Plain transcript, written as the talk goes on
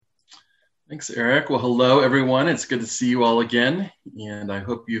Thanks, Eric. Well, hello, everyone. It's good to see you all again, and I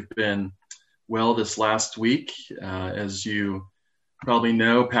hope you've been well this last week. As you probably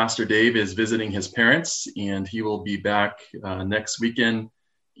know, Pastor Dave is visiting his parents, and he will be back next weekend.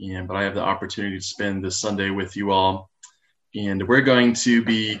 But I have the opportunity to spend this Sunday with you all, and we're going to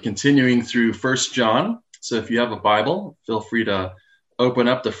be continuing through 1 John. So if you have a Bible, feel free to open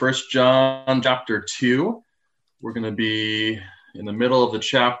up to 1 John chapter 2. We're going to be in the middle of the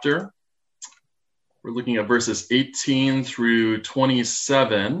chapter. We're looking at verses 18 through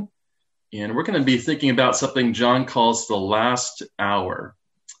 27, and we're going to be thinking about something John calls the last hour.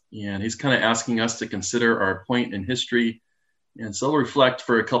 And he's kind of asking us to consider our point in history. And so we'll reflect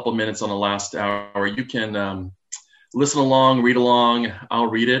for a couple minutes on the last hour. You can listen along, read along. I'll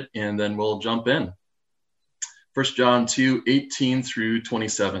read it, and then we'll jump in. 1 John 2, 18 through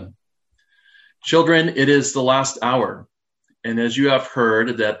 27. Children, it is the last hour. And as you have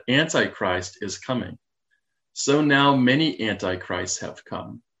heard that Antichrist is coming, so now many Antichrists have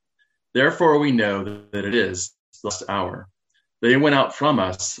come. Therefore we know that it is the last hour. They went out from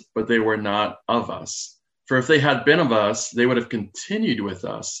us, but they were not of us. For if they had been of us, they would have continued with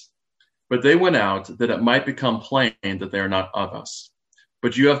us. But they went out that it might become plain that they are not of us.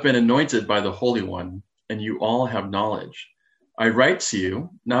 But you have been anointed by the Holy One, and you all have knowledge. I write to you,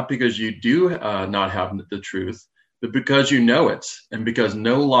 not because you do not have the truth, but because you know it, and because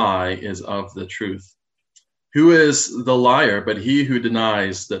no lie is of the truth. Who is the liar but he who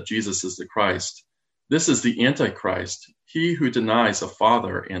denies that Jesus is the Christ? This is the Antichrist, he who denies the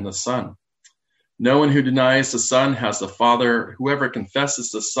Father and the Son. No one who denies the Son has the Father. Whoever confesses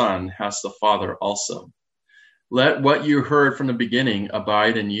the Son has the Father also. Let what you heard from the beginning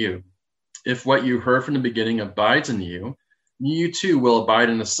abide in you. If what you heard from the beginning abides in you, you too will abide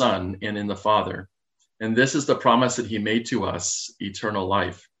in the Son and in the Father. And this is the promise that he made to us, eternal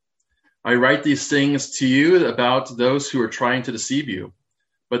life. I write these things to you about those who are trying to deceive you.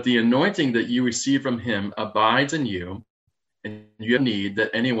 But the anointing that you receive from him abides in you, and you have need that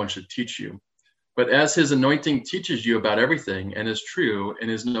anyone should teach you. But as his anointing teaches you about everything and is true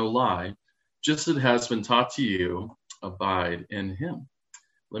and is no lie, just as it has been taught to you, abide in him.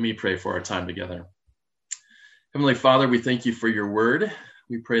 Let me pray for our time together. Heavenly Father, we thank you for your word.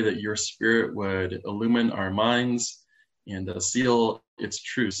 We pray that your Spirit would illumine our minds and seal its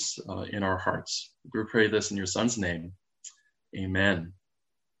truths in our hearts. We pray this in your Son's name. Amen.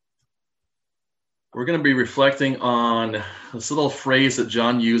 We're going to be reflecting on this little phrase that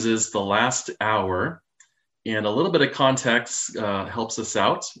John uses, the last hour, and a little bit of context helps us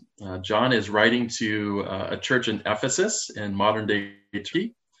out. John is writing to a church in Ephesus in modern-day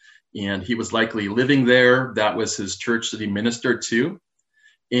Turkey, and he was likely living there. That was his church that he ministered to.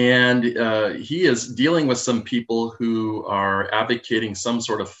 And he is dealing with some people who are advocating some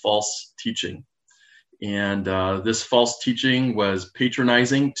sort of false teaching. And this false teaching was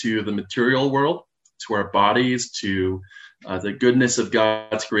patronizing to the material world, to our bodies, to the goodness of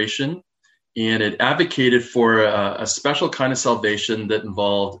God's creation. And it advocated for a special kind of salvation that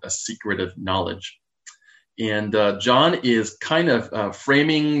involved a secretive knowledge. And John is kind of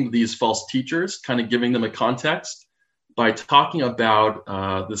framing these false teachers, kind of giving them a context, by talking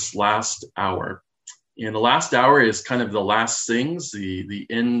about this last hour. And the last hour is kind of the last things, the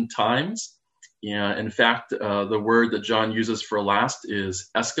end times. And in fact, the word that John uses for last is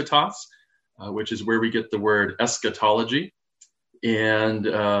eschatos, which is where we get the word eschatology. And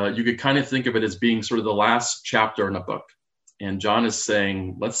you could kind of think of it as being sort of the last chapter in a book. And John is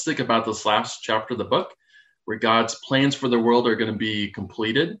saying, let's think about this last chapter of the book, where God's plans for the world are going to be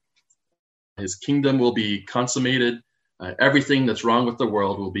completed. His kingdom will be consummated. Everything that's wrong with the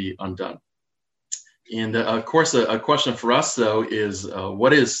world will be undone. And of course, a question for us, though, is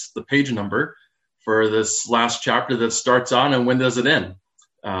what is the page number for this last chapter that starts on, and when does it end?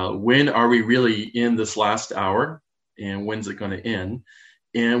 When are we really in this last hour, and when's it going to end?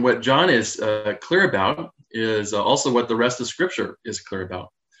 And what John is clear about is also what the rest of Scripture is clear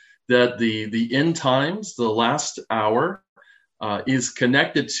about, that the end times, the last hour, is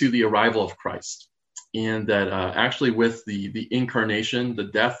connected to the arrival of Christ. And that actually with the incarnation, the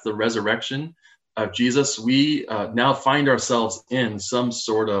death, the resurrection of Jesus, we now find ourselves in some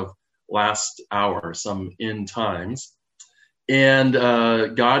sort of last hour, some end times. And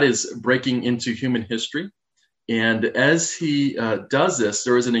God is breaking into human history. And as he does this,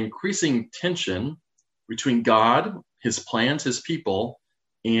 there is an increasing tension between God, his plans, his people,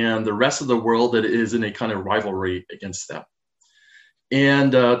 and the rest of the world that is in a kind of rivalry against them.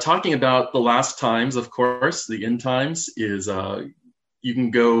 And talking about the last times, of course, the end times is you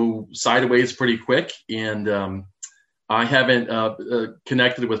can go sideways pretty quick. And I haven't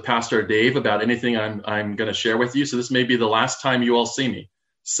connected with Pastor Dave about anything I'm going to share with you. So this may be the last time you all see me.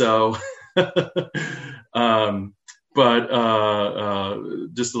 So, but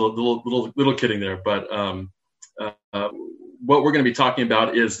just a little kidding there. But what we're going to be talking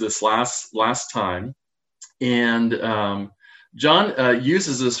about is this last time, and John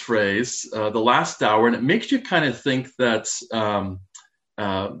uses this phrase, the last hour, and it makes you kind of think that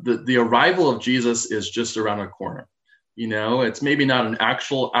the arrival of Jesus is just around the corner. You know, it's maybe not an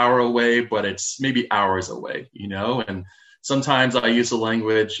actual hour away, but it's maybe hours away, you know. And sometimes I use the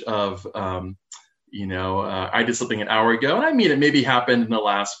language of, I did something an hour ago, and I mean it maybe happened in the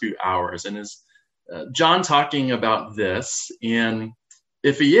last few hours. And is John talking about this? And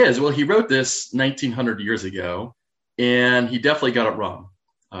if he is, well, he wrote this 1900 years ago, and he definitely got it wrong.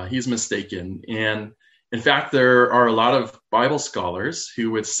 He's mistaken. And in fact, there are a lot of Bible scholars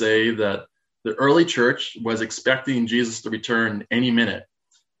who would say that the early church was expecting Jesus to return any minute,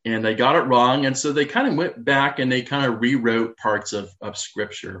 and they got it wrong. And so they kind of went back and they kind of rewrote parts of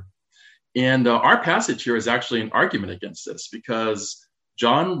Scripture. And our passage here is actually an argument against this, because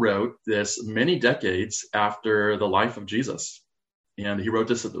John wrote this many decades after the life of Jesus. And he wrote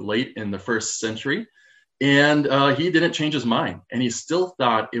this late in the first century. And he didn't change his mind. And he still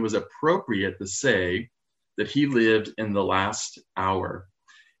thought it was appropriate to say that he lived in the last hour.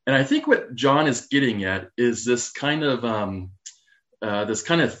 And I think what John is getting at is this kind of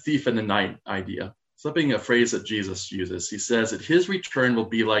thief in the night idea. Something, a phrase that Jesus uses. He says that his return will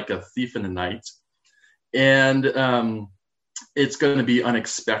be like a thief in the night, and it's going to be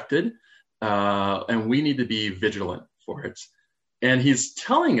unexpected, and we need to be vigilant for it. And he's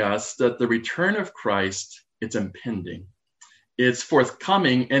telling us that the return of Christ, it's impending, it's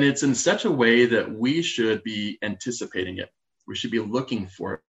forthcoming, and it's in such a way that we should be anticipating it. We should be looking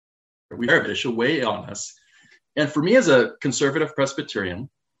for it. It should weigh on us. And for me, as a conservative Presbyterian,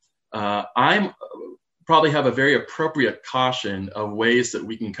 I'm probably have a very appropriate caution of ways that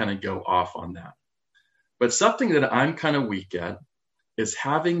we can kind of go off on that. But something that I'm kind of weak at is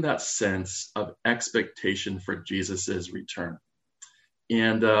having that sense of expectation for Jesus's return.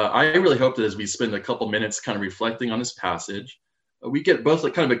 And I really hope that as we spend a couple minutes kind of reflecting on this passage, we get both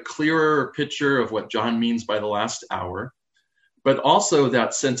kind of a clearer picture of what John means by the last hour, but also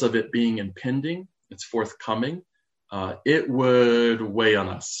that sense of it being impending, it's forthcoming. It would weigh on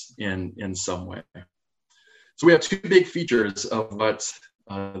us in some way. So we have two big features of what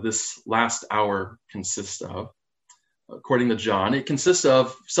this last hour consists of. According to John, it consists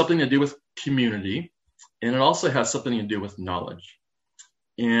of something to do with community, and it also has something to do with knowledge.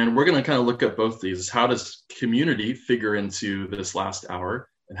 And we're going to kind of look at both these. How does community figure into this last hour,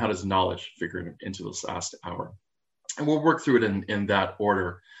 and how does knowledge figure into this last hour? And we'll work through it in that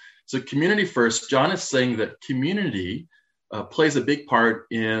order. So community first. John is saying that community plays a big part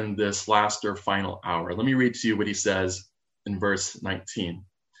in this last or final hour. Let me read to you what he says in verse 19.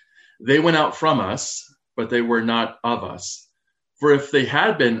 They went out from us, but they were not of us. For if they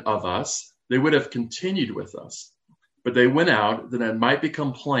had been of us, they would have continued with us. But they went out that it might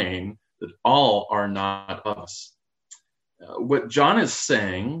become plain that all are not of us. What John is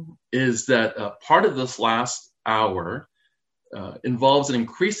saying is that part of this last hour involves an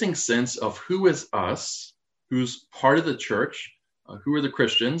increasing sense of who is us, who's part of the church, who are the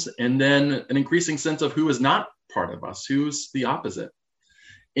Christians, and then an increasing sense of who is not part of us, who's the opposite.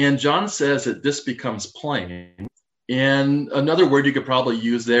 And John says that this becomes plain. And another word you could probably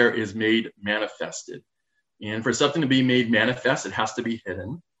use there is made manifested. And for something to be made manifest, it has to be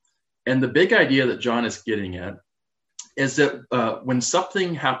hidden. And the big idea that John is getting at is that when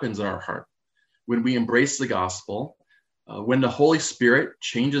something happens in our heart, when we embrace the gospel, when the Holy Spirit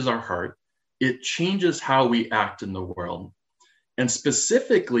changes our heart, it changes how we act in the world. And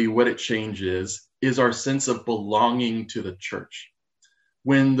specifically what it changes is our sense of belonging to the church.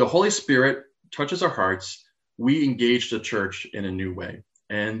 When the Holy Spirit touches our hearts, we engage the church in a new way.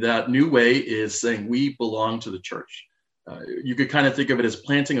 And that new way is saying we belong to the church. You could kind of think of it as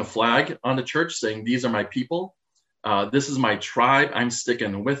planting a flag on the church, saying these are my people. This is my tribe. I'm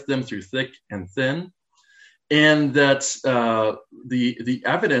sticking with them through thick and thin. And that the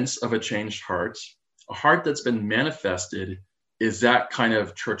evidence of a changed heart, a heart that's been manifested, is that kind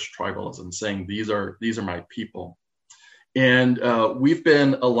of church tribalism, saying these are my people. And we've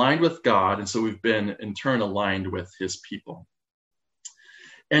been aligned with God, and so we've been in turn aligned with his people.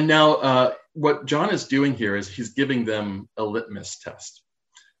 And now what John is doing here is he's giving them a litmus test.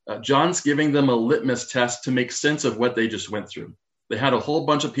 John's giving them a litmus test to make sense of what they just went through. They had a whole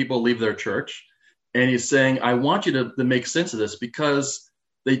bunch of people leave their church, and he's saying, I want you to make sense of this because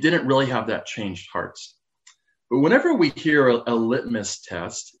they didn't really have that changed hearts. But whenever we hear a litmus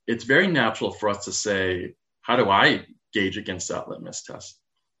test, it's very natural for us to say, how do I gauge against that litmus test?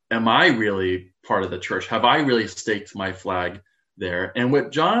 Am I really part of the church? Have I really staked my flag there? And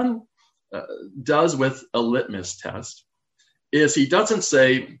what John does with a litmus test is he doesn't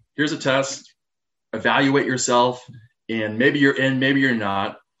say, here's a test, evaluate yourself, and maybe you're in, maybe you're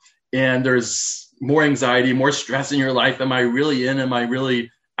not. And there's more anxiety, more stress in your life. Am I really in? Am I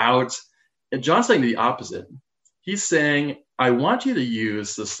really out? And John's saying the opposite. He's saying, I want you to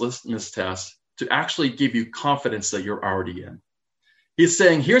use this litmus test to actually give you confidence that you're already in. He's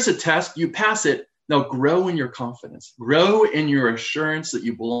saying, here's a test, you pass it, now grow in your confidence, grow in your assurance that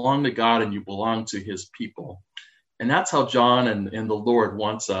you belong to God and you belong to his people. And that's how John and the Lord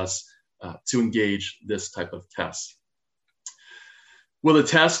wants us to engage this type of test. Well, the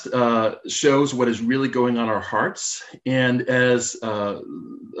test shows what is really going on in our hearts. And as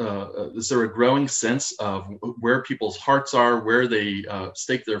is there a growing sense of where people's hearts are, where they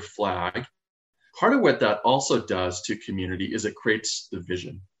stake their flag. Part of what that also does to community is it creates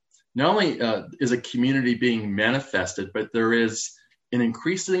division. Not only is a community being manifested, but there is an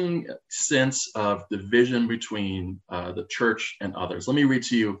increasing sense of division between the church and others. Let me read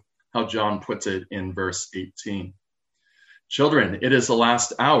to you how John puts it in verse 18. Children, it is the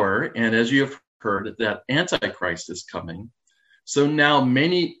last hour, and as you have heard that Antichrist is coming, so now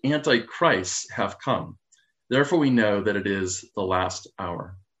many Antichrists have come. Therefore we know that it is the last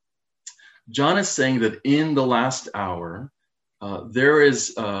hour. John is saying that in the last hour, there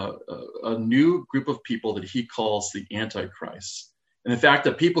is a new group of people that he calls the Antichrist. And in fact,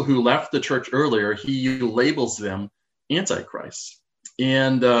 the people who left the church earlier, he labels them Antichrists.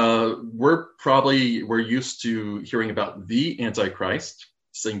 And we're used to hearing about the Antichrist,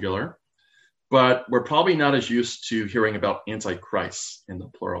 singular, but we're probably not as used to hearing about Antichrists in the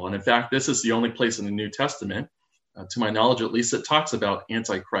plural. And in fact, this is the only place in the New Testament, to my knowledge at least, that talks about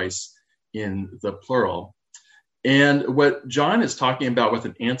Antichrist in the plural. And what John is talking about with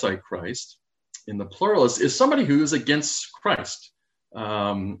an Antichrist in the plural is somebody who is against Christ.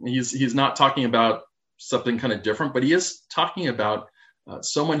 He's not talking about something kind of different, but he is talking about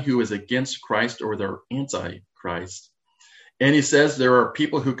someone who is against Christ or they're anti-Christ. And he says there are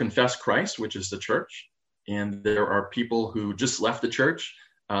people who confess Christ, which is the church, and there are people who just left the church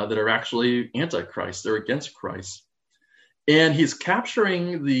that are actually anti-Christ. They're against Christ. And he's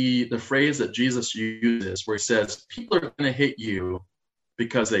capturing the phrase that Jesus uses where he says, people are going to hate you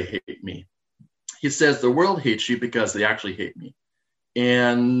because they hate me. He says, the world hates you because they actually hate me.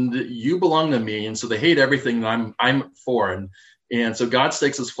 And you belong to me, and so they hate everything that I'm for. And so God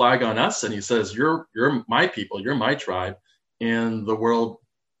stakes his flag on us, and he says, you're my people, you're my tribe, and the world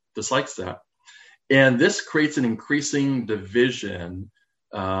dislikes that. And this creates an increasing division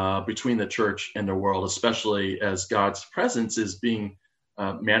between the church and the world, especially as God's presence is being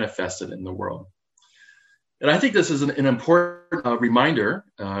manifested in the world. And I think this is an important reminder.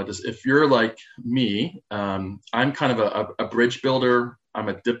 If you're like me, I'm kind of a bridge builder. I'm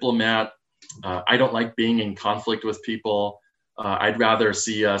a diplomat. I don't like being in conflict with people. I'd rather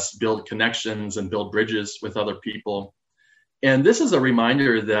see us build connections and build bridges with other people. And this is a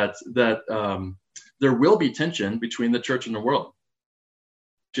reminder that there will be tension between the church and the world.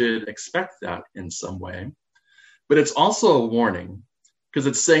 We should expect that in some way. But it's also a warning, because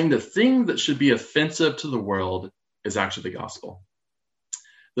it's saying the thing that should be offensive to the world is actually the gospel.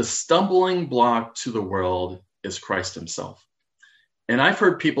 The stumbling block to the world is Christ himself. And I've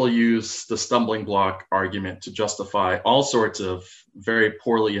heard people use the stumbling block argument to justify all sorts of very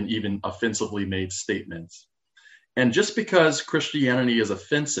poorly and even offensively made statements. And just because Christianity is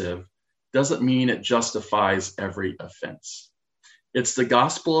offensive doesn't mean it justifies every offense. It's the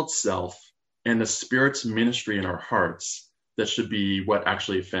gospel itself and the Spirit's ministry in our hearts that should be what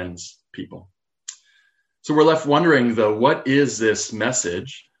actually offends people. So we're left wondering, though, what is this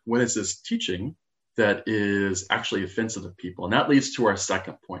message? What is this teaching that is actually offensive to people? And that leads to our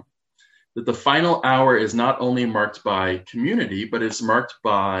second point, that the final hour is not only marked by community, but it's marked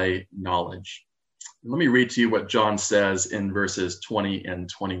by knowledge. Let me read to you what John says in verses 20 and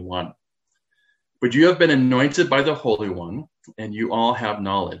 21. But you have been anointed by the Holy One, and you all have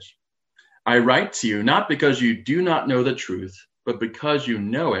knowledge. I write to you not because you do not know the truth, but because you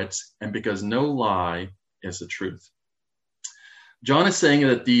know it, and because no lie is the truth. John is saying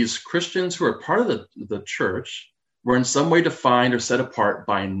that these Christians who are part of the church were in some way defined or set apart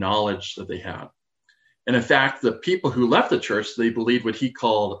by knowledge that they had. And in fact, the people who left the church, they believed what he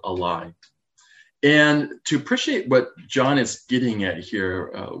called a lie. And to appreciate what John is getting at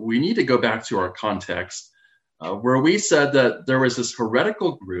here, we need to go back to our context, where we said that there was this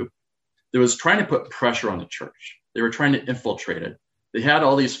heretical group that was trying to put pressure on the church. They were trying to infiltrate it. They had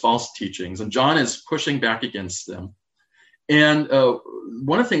all these false teachings, and John is pushing back against them. And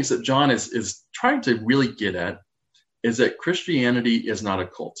one of the things that John is trying to really get at is that Christianity is not a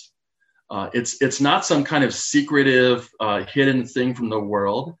cult. It's not some kind of secretive, hidden thing from the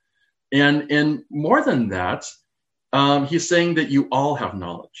world. And more than that, he's saying that you all have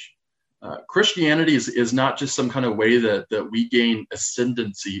knowledge. Christianity is not just some kind of way that we gain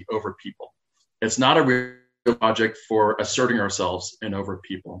ascendancy over people. It's not a real project for asserting ourselves and over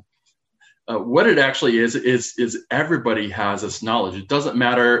people. What it actually is everybody has this knowledge. It doesn't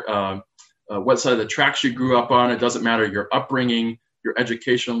matter what side of the tracks you grew up on. It doesn't matter your upbringing, your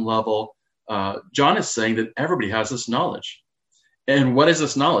education level. John is saying that everybody has this knowledge. And what is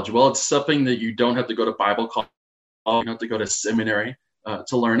this knowledge? Well, it's something that you don't have to go to Bible college, you don't have to go to seminary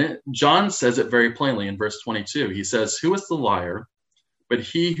to learn it. John says it very plainly in verse 22. He says, "Who is the liar but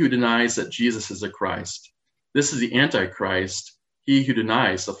he who denies that Jesus is the Christ? This is the Antichrist, he who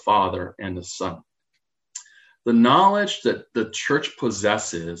denies the Father and the Son." The knowledge that the church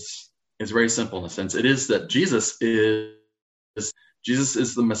possesses is very simple in a sense. It is that Jesus is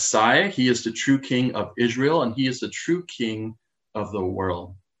the Messiah. He is the true King of Israel, and he is the true King of the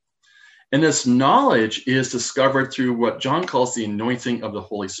world. And this knowledge is discovered through what John calls the anointing of the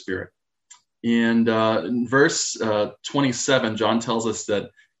Holy Spirit. And in verse 27, John tells us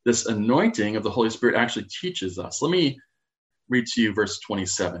that this anointing of the Holy Spirit actually teaches us. Let me read to you verse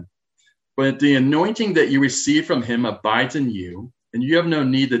 27. "But the anointing that you receive from him abides in you, and you have no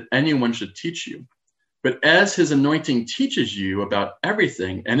need that anyone should teach you. But as his anointing teaches you about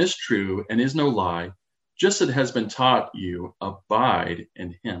everything and is true and is no lie, just as it has been taught you, abide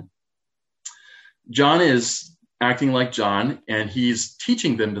in him." John is acting like John, and he's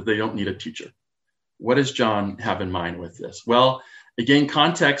teaching them that they don't need a teacher. What does John have in mind with this? Well, again,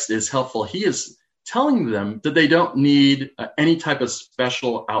 context is helpful. He is telling them that they don't need any type of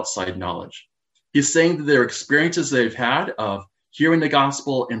special outside knowledge. He's saying that their experiences they've had of hearing the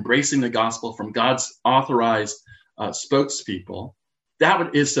gospel, embracing the gospel from God's authorized spokespeople,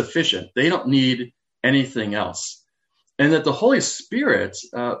 that is sufficient. They don't need anything else. And that the Holy Spirit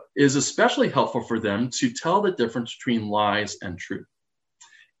is especially helpful for them to tell the difference between lies and truth.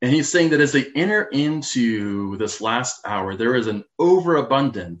 And he's saying that as they enter into this last hour, there is an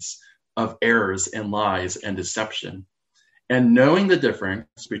overabundance of errors and lies and deception. And knowing the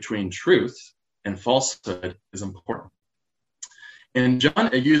difference between truth and falsehood is important. And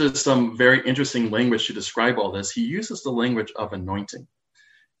John uses some very interesting language to describe all this. He uses the language of anointing.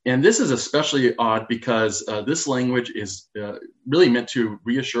 And this is especially odd because this language is really meant to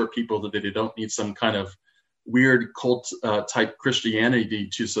reassure people that they don't need some kind of weird cult type Christianity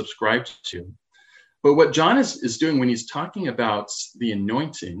to subscribe to. But what John is doing when he's talking about the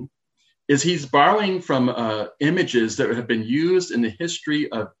anointing is he's borrowing from images that have been used in the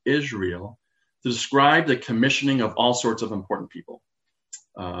history of Israel to describe the commissioning of all sorts of important people.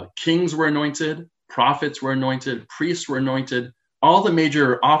 Kings were anointed, prophets were anointed, priests were anointed. All the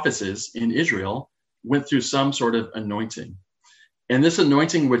major offices in Israel went through some sort of anointing. And this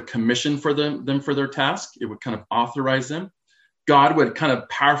anointing would commission for them for their task. It would kind of authorize them. God would kind of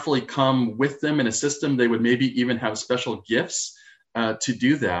powerfully come with them and assist them. They would maybe even have special gifts to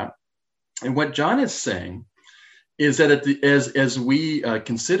do that. And what John is saying is that as we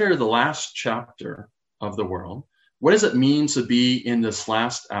consider the last chapter of the world, what does it mean to be in this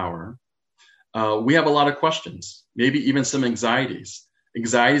last hour? We have a lot of questions, maybe even some anxieties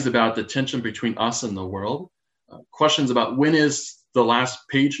about the tension between us and the world, questions about when is the last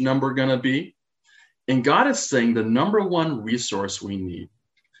page number going to be. And God is saying the number one resource we need,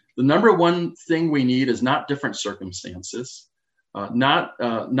 the number one thing we need is not different circumstances,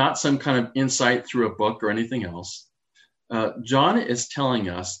 not some kind of insight through a book or anything else. John is telling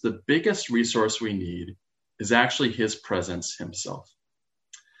us the biggest resource we need is actually his presence himself.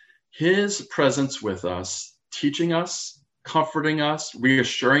 His presence with us, teaching us, comforting us,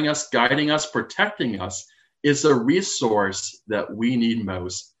 reassuring us, guiding us, protecting us, is the resource that we need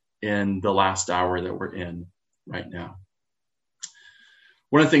most in the last hour that we're in right now.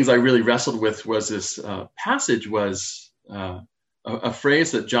 One of the things I really wrestled with was this passage was a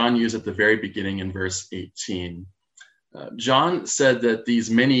phrase that John used at the very beginning in verse 18. John said that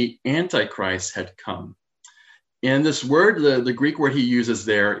these many antichrists had come. And this word, the Greek word he uses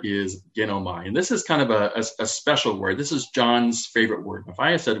there is genomai. And this is kind of a special word. This is John's favorite word. If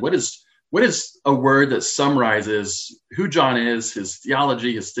I had said, what is a word that summarizes who John is, his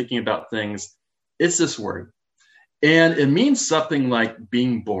theology, his thinking about things, it's this word. And it means something like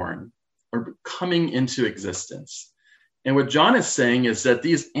being born or coming into existence. And what John is saying is that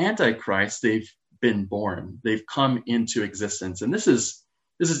these antichrists, they've been born, they've come into existence. And this is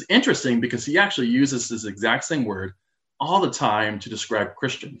interesting because he actually uses this exact same word all the time to describe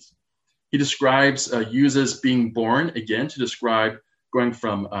Christians. He uses being born again to describe going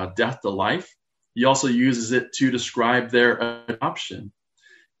from death to life. He also uses it to describe their adoption.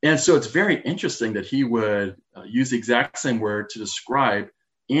 And so it's very interesting that he would use the exact same word to describe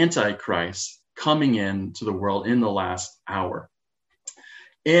Antichrist coming into the world in the last hour.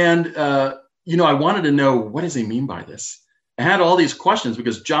 And, I wanted to know, what does he mean by this? I had all these questions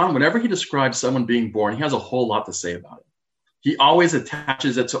because John, whenever he describes someone being born, he has a whole lot to say about it. He always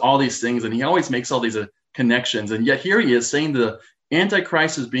attaches it to all these things, and he always makes all these connections. And yet here he is saying the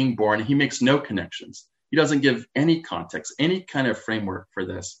Antichrist is being born, and he makes no connections. He doesn't give any context, any kind of framework for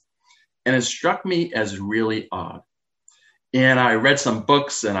this. And it struck me as really odd. And I read some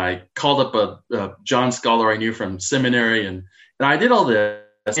books, and I called up a John scholar I knew from seminary, and I did all this,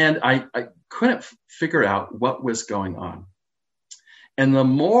 and I couldn't figure out what was going on. And the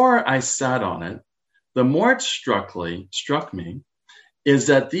more I sat on it, the more it struck me is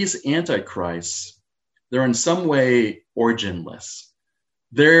that these antichrists, they're in some way originless.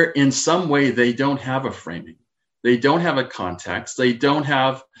 They're in some way, they don't have a framing. They don't have a context. They don't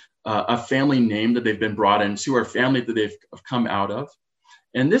have a family name that they've been brought into or a family that they've come out of.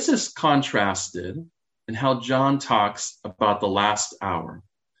 And this is contrasted in how John talks about the last hour.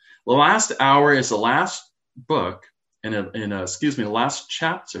 The last hour is the last book the last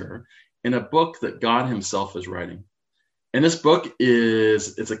chapter in a book that God himself is writing. And this book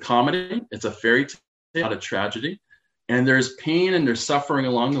it's a comedy, it's a fairy tale, not a tragedy. And there's pain and there's suffering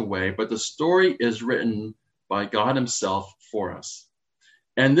along the way, but the story is written by God himself for us.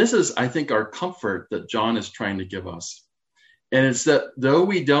 And this is, I think, our comfort that John is trying to give us. And it's that though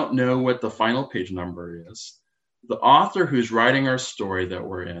we don't know what the final page number is, the author who's writing our story that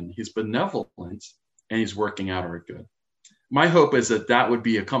we're in, he's benevolent and he's working out our good. My hope is that would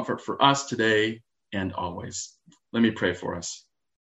be a comfort for us today and always. Let me pray for us.